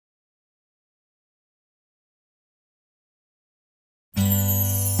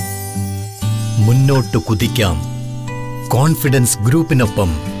മുന്നോട്ട് കുതിക്കാം. കോൺഫിഡൻസ്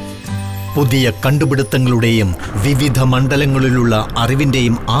ഗ്രൂപ്പിനൊപ്പം പുതിയ കണ്ടുപിടുത്തങ്ങളുടെയും വിവിധ മണ്ഡലങ്ങളിലുള്ള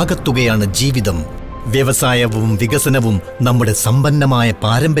അറിവിന്റെയും ആകത്തുകയാണ് ജീവിതം. വ്യവസായവും വികസനവും നമ്മുടെ സമ്പന്നമായ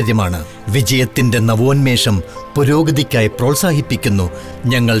പാരമ്പര്യമാണ്. വിജയത്തിന്റെ നവോന്മേഷം പുരോഗതിക്കായി പ്രോത്സാഹിപ്പിക്കുന്നു.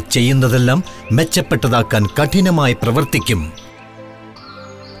 ഞങ്ങൾ ചെയ്യുന്നതെല്ലാം മെച്ചപ്പെട്ടതാക്കാൻ കഠിനമായി പ്രവർത്തിക്കും.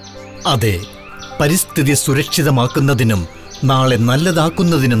 അതെ, പരിസ്ഥിതി സുരക്ഷിതമാക്കുന്നതിനും നാളെ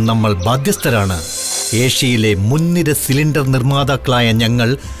നല്ലതാക്കുന്നതിനും നമ്മൾ ബാധ്യസ്ഥരാണ്. ഏഷ്യയിലെ മുൻനിര സിലിണ്ടർ നിർമ്മാതാക്കളായ ഞങ്ങൾ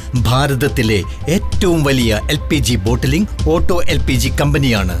ഭാരതത്തിലെ ഏറ്റവും വലിയ LPG ബോട്ടിലിംഗ് ഓട്ടോ LPG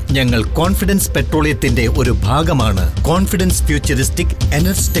കമ്പനിയാണ്. ഞങ്ങൾ കോൺഫിഡൻസ് പെട്രോളിയത്തിന്റെ ഒരു ഭാഗമാണ്. കോൺഫിഡൻസ് ഫ്യൂച്ചറിസ്റ്റിക്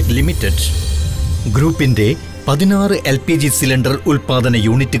എനർജിടെക് ലിമിറ്റഡ് ഗ്രൂപ്പിന്റെ 16 LPG സിലിണ്ടർ ഉൽപാദന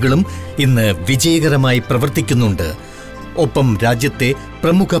യൂണിറ്റുകളും ഇന്ന് വിജയകരമായി പ്രവർത്തിക്കുന്നുണ്ട്. ഒപ്പം രാജ്യത്തെ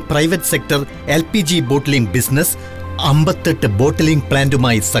പ്രമുഖ private sector LPG bottling business 58 bottling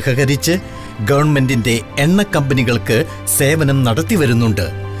പ്ലാന്റുമായി സഹകരിച്ച് ഗവൺമെന്റിന്റെ എണ്ണ കമ്പനികൾക്ക് സേവനം നടത്തിവരുന്നുണ്ട്.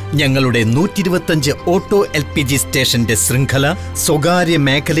 ഞങ്ങളുടെ 125 ഓട്ടോ LPG സ്റ്റേഷന്റെ ശൃംഖല സ്വകാര്യ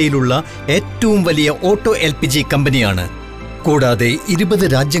മേഖലയിലുള്ള ഏറ്റവും വലിയ ഓട്ടോ LPG കമ്പനിയാണ്. കൂടാതെ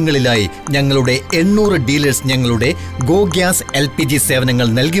 20 രാജ്യങ്ങളിലായി ഞങ്ങളുടെ 800 ഡീലേഴ്സ് ഞങ്ങളുടെ GoGas LPG സേവനങ്ങൾ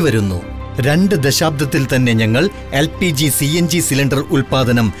നൽകി വരുന്നു. 2 ദശാബ്ദത്തിൽ തന്നെ ഞങ്ങൾ LPG CNG സിലിണ്ടർ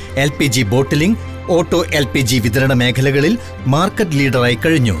ഉൽപാദനം, LPG ബോട്ടിലിംഗ്, ഓട്ടോ LPG വിതരണ മേഖലകളിൽ മാർക്കറ്റ് ലീഡറായി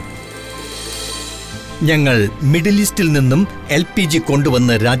കഴിഞ്ഞു. ഞങ്ങൾ മിഡിൽ ഈസ്റ്റിൽ നിന്നും LPG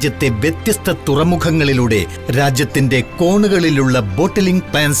കൊണ്ടുവന്ന് രാജ്യത്തെ വ്യത്യസ്ത തുറമുഖങ്ങളിലൂടെ രാജ്യത്തിന്റെ കോണുകളിലുള്ള ബോട്ടിലിംഗ്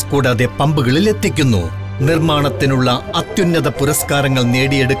പ്ലാന്റ്സ് കൂടാതെ പമ്പുകളിൽ എത്തിക്കുന്നു. നിർമ്മാണത്തിനുള്ള അത്യുന്നത പുരസ്കാരങ്ങൾ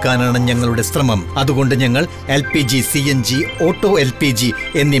നേടിയെടുക്കാനാണ് ഞങ്ങളുടെ ശ്രമം. അതുകൊണ്ട് ഞങ്ങൾ LPG, CNG, ഓട്ടോ LPG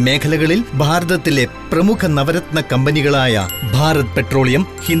എന്നീ മേഖലകളിൽ ഭാരതത്തിലെ പ്രമുഖ Navratna കമ്പനികളായ Bharat petroleum,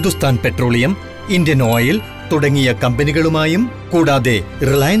 Hindustan petroleum, Indian oil തുടങ്ങിയ കമ്പനികളുമായും കൂടാതെ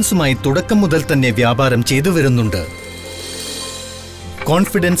റിലയൻസുമായി തുടക്കം മുതൽ തന്നെ വ്യാപാരം ചെയ്തു വരുന്നുണ്ട്.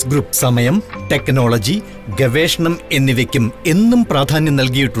 കോൺഫിഡൻസ് ഗ്രൂപ്പ് സമയം, ടെക്നോളജി, ഗവേഷണം എന്നിവയ്ക്കും എന്നും പ്രാധാന്യം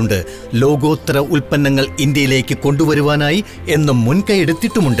നൽകിയിട്ടുണ്ട്. ലോകോത്തര ഉൽപ്പന്നങ്ങൾ ഇന്ത്യയിലേക്ക് കൊണ്ടുവരുവാനായി എന്നും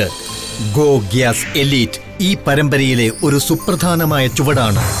മുൻകൈയെടുത്തിട്ടുമുണ്ട്. GoGas എലീറ്റ് ഈ പരമ്പരയിലെ ഒരു സുപ്രധാനമായ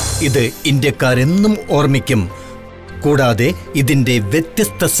ചുവടാണ്. ഇത് ഇന്ത്യക്കാരെന്നും ഓർമ്മിക്കും. കൂടാതെ ഇതിന്റെ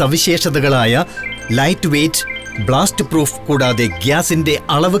വ്യത്യസ്ത സവിശേഷതകളായ ലൈറ്റ് വെയ്റ്റ്, ബ്ലാസ്റ്റ് പ്രൂഫ്, കൂടാതെ ഗ്യാസിന്റെ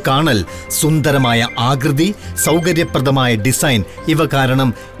അളവ് കാണൽ, സുന്ദരമായ ആകൃതി, സൗകര്യപ്രദമായ ഡിസൈൻ ഇവ കാരണം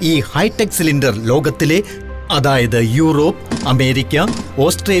ഈ ഹൈടെക് സിലിണ്ടർ ലോകത്തിലെ, അതായത് യൂറോപ്പ്, അമേരിക്ക,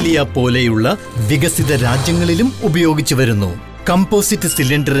 ഓസ്ട്രേലിയ പോലെയുള്ള വികസിത രാജ്യങ്ങളിലും ഉപയോഗിച്ചു വരുന്നു. കമ്പോസിറ്റ്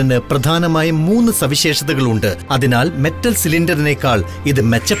സിലിണ്ടറിന് പ്രധാനമായും 3 സവിശേഷതകളുണ്ട്. അതിനാൽ മെറ്റൽ സിലിണ്ടറിനേക്കാൾ ഇത്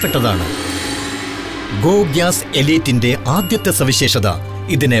മെച്ചപ്പെട്ടതാണ്. GoGas എലീറ്റിന്റെ ആദ്യത്തെ സവിശേഷത,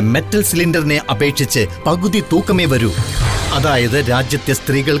 ഇതിന് മെറ്റൽ സിലിണ്ടറിനെ അപേക്ഷിച്ച് പകുതി തൂക്കമേ വരൂ. അതായത് രാജ്യത്തെ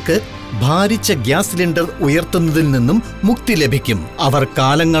സ്ത്രീകൾക്ക് ഭാരിച്ച ഗ്യാസ് സിലിണ്ടർ ഉയർത്തുന്നതിൽ നിന്നും മുക്തി ലഭിക്കും. അവർ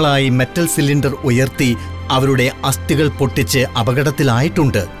കാലങ്ങളായി മെറ്റൽ സിലിണ്ടർ ഉയർത്തി അവരുടെ അസ്ഥികൾ പൊട്ടിച്ച്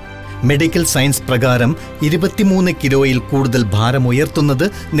അപകടത്തിലായിട്ടുണ്ട്. മെഡിക്കൽ സയൻസ് പ്രകാരം 23 കിലോയിൽ കൂടുതൽ ഭാരം ഉയർത്തുന്നത്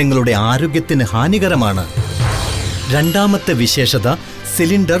നിങ്ങളുടെ ആരോഗ്യത്തിന് ഹാനികരമാണ്. രണ്ടാമത്തെ വിശേഷത,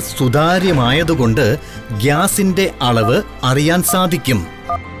 സിലിണ്ടർ സുതാര്യമായതുകൊണ്ട് ഗ്യാസിന്റെ അളവ് അറിയാൻ സാധിക്കും.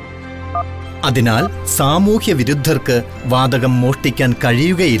 അതിനാൽ സാമൂഹ്യ വിരുദ്ധർക്ക് വാതകം മോഷ്ടിക്കാൻ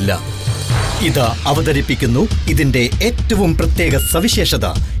കഴിയുകയില്ല. ഇത് അവതരിപ്പിക്കുന്നു ഇതിന്റെ ഏറ്റവും പ്രത്യേക സവിശേഷത.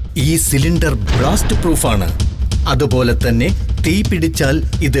 ഈ സിലിണ്ടർ ബ്ലാസ്റ്റ് പ്രൂഫാണ്. അതുപോലെ തന്നെ തീ പിടിച്ചാൽ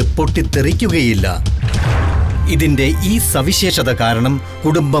ഇത് പൊട്ടിത്തെറിക്കുകയില്ല. ഇതിന്റെ ഈ സവിശേഷത കാരണം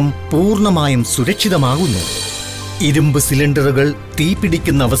കുടുംബം പൂർണ്ണമായും സുരക്ഷിതമാകുന്നു. ഇരുമ്പ് സിലിണ്ടറുകൾ തീ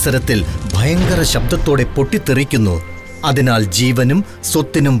പിടിക്കുന്ന അവസരത്തിൽ ഭയങ്കര ശബ്ദത്തോടെ പൊട്ടിത്തെറിക്കുന്നു. അതിനാൽ ജീവനും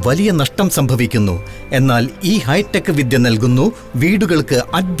സ്വത്തിനും വലിയ നഷ്ടം സംഭവിക്കുന്നു. എന്നാൽ ഈ ഹൈടെക് വിദ്യ നൽകുന്നു വീടുകൾക്ക്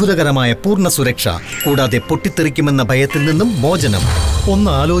അത്ഭുതകരമായ പൂർണ്ണ സുരക്ഷ, കൂടാതെ പൊട്ടിത്തെറിക്കുമെന്ന ഭയത്തിൽ നിന്നും മോചനം.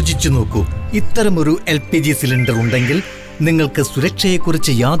 ഒന്ന് ആലോചിച്ചു നോക്കൂ, ഇത്തരമൊരു LPG സിലിണ്ടർ ഉണ്ടെങ്കിൽ നിങ്ങൾക്ക്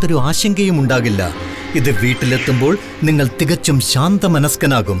സുരക്ഷയെക്കുറിച്ച് യാതൊരു ആശങ്കയും ഉണ്ടാകില്ല. ഇത് വീട്ടിലെത്തുമ്പോൾ നിങ്ങൾ തികച്ചും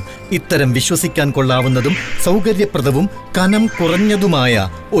ശാന്തമനസ്കനാകും. ഇത്തരം വിശ്വസിക്കാൻ കൊള്ളാവുന്നതും സൗകര്യപ്രദവും കനം കുറഞ്ഞതുമായ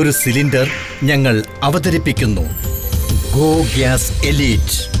ഒരു സിലിണ്ടർ ഞങ്ങൾ അവതരിപ്പിക്കുന്നു. GoGas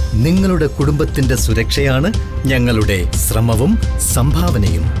എലീറ്റ് നിങ്ങളുടെ കുടുംബത്തിന്റെ സുരക്ഷയാണ് ഞങ്ങളുടെ ശ്രമവും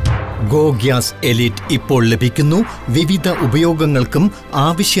സംഭാവനയും. GoGas എലീറ്റ് ഇപ്പോൾ ലഭിക്കുന്നു വിവിധ ഉപയോഗങ്ങൾക്കും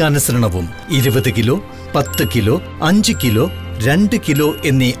ആവശ്യാനുസരണവും. 20 കിലോ, 10 കിലോ, 5 കിലോ, 2 കിലോ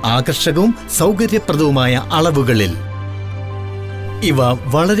എന്നീ ആകർഷകവും സൗകര്യപ്രദവുമായ അളവുകളിൽ. ഇവ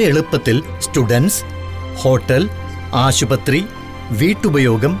വളരെ എളുപ്പത്തിൽ സ്റ്റുഡൻസ്, ഹോട്ടൽ, ആശുപത്രി,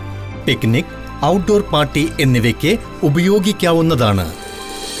 വീട്ടുപയോഗം, പിക്നിക്, ഔട്ട്ഡോർ പാർട്ടി എന്നിവയ്ക്ക് ഉപയോഗിക്കാവുന്നതാണ്.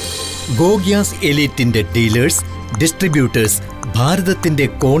 GoGas എലീറ്റിന്റെ ഡീലേഴ്സ്, ഡിസ്ട്രിബ്യൂട്ടേഴ്സ് ഭാരതത്തിന്റെ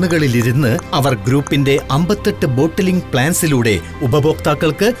കോണുകളിലിരുന്ന് അവർ ഗ്രൂപ്പിന്റെ 58 ബോട്ടിലിംഗ് പ്ലാന്റ്സിലൂടെ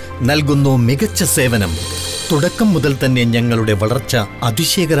ഉപഭോക്താക്കൾക്ക് നൽകുന്നു മികച്ച സേവനം. തുടക്കം മുതൽ തന്നെ ഞങ്ങളുടെ വളർച്ച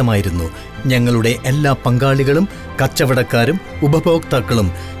അതിശയകരമായിരുന്നു. ഞങ്ങളുടെ എല്ലാ പങ്കാളികളും, കച്ചവടക്കാരും,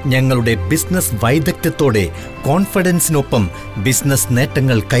 ഉപഭോക്താക്കളും ഞങ്ങളുടെ ബിസിനസ് വൈദഗ്ധ്യത്തോടെ കോൺഫിഡൻസിനൊപ്പം ബിസിനസ്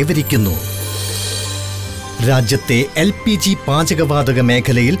നേട്ടങ്ങൾ കൈവരിക്കുന്നു. രാജ്യത്തെ LPG പാചകവാതക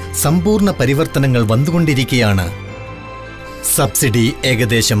മേഖലയിൽ സമ്പൂർണ്ണ പരിവർത്തനങ്ങൾ വന്നുകൊണ്ടിരിക്കുകയാണ്. സബ്സിഡി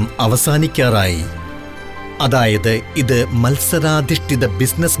ഏകദേശം അവസാനിക്കാറായി. അതായത് ഇത് മത്സരാധിഷ്ഠിത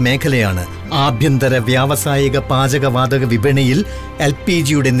ബിസിനസ് മേഖലയാണ്. ആഭ്യന്തര വ്യാവസായിക പാചകവാതക വിപണിയിൽ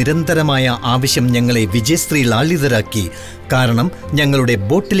LPGയുടെ നിരന്തരമായ ആവശ്യം ഞങ്ങളെ വിജയശ്രീലാളിതരാക്കി. കാരണം ഞങ്ങളുടെ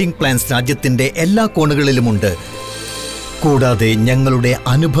ബോട്ടിലിംഗ് പ്ലാന്റ്സ് രാജ്യത്തിന്റെ എല്ലാ കോണുകളിലുമുണ്ട്. കൂടാതെ ഞങ്ങളുടെ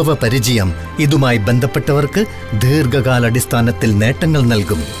അനുഭവ പരിചയം ഇതുമായി ബന്ധപ്പെട്ടവർക്ക് ദീർഘകാലാടിസ്ഥാനത്തിൽ നേട്ടങ്ങൾ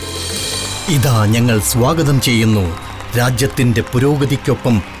നൽകും. ഇതാ ഞങ്ങൾ സ്വാഗതം ചെയ്യുന്നു രാജ്യത്തിന്റെ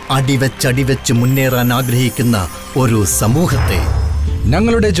പുരോഗതിക്കൊപ്പം അടിവെച്ചടിവെച്ച് മുന്നേറാൻ ആഗ്രഹിക്കുന്ന ഒരു സമൂഹത്തെ.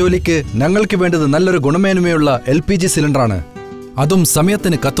 ഞങ്ങളുടെ ജോലിക്ക് ഞങ്ങൾക്ക് വേണ്ടത് നല്ലൊരു ഗുണമേന്മയുള്ള LPG സിലിണ്ടറാണ്, അതും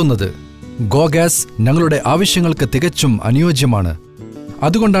സമയത്തിന് കത്തുന്നത്. ഗോഗാസ് ഞങ്ങളുടെ ആവശ്യങ്ങൾക്ക് തികച്ചും അനുയോജ്യമാണ്.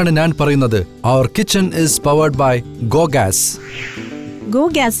 അതുകൊണ്ടാണ് ഞാൻ പറയുന്നത്, അവർ കിച്ചൺ ഈസ് പവർഡ് ബൈ ഗോഗാസ്.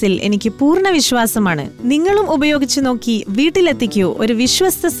 ഗോഗാസിൽ എനിക്ക് പൂർണ്ണ വിശ്വാസമാണ്. നിങ്ങളും ഉപയോഗിച്ചു നോക്കി വീട്ടിലെത്തിക്കൂ ഒരു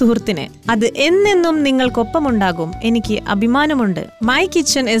വിശ്വസ്ത സുഹൃത്തിന്. അത് എന്നെന്നും നിങ്ങൾക്കൊപ്പമുണ്ടാകും. എനിക്ക് അഭിമാനമുണ്ട്. My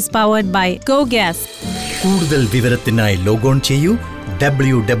kitchen is powered by ഗോഗാസ്. കൂടുതൽ വിവരത്തിനായി ലോഗോൺ ചെയ്യൂ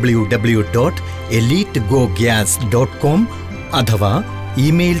www.elitegogas.com അഥവാ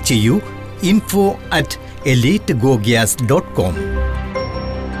ഇമെയിൽ ചെയ്യൂ info@elitegogas.com.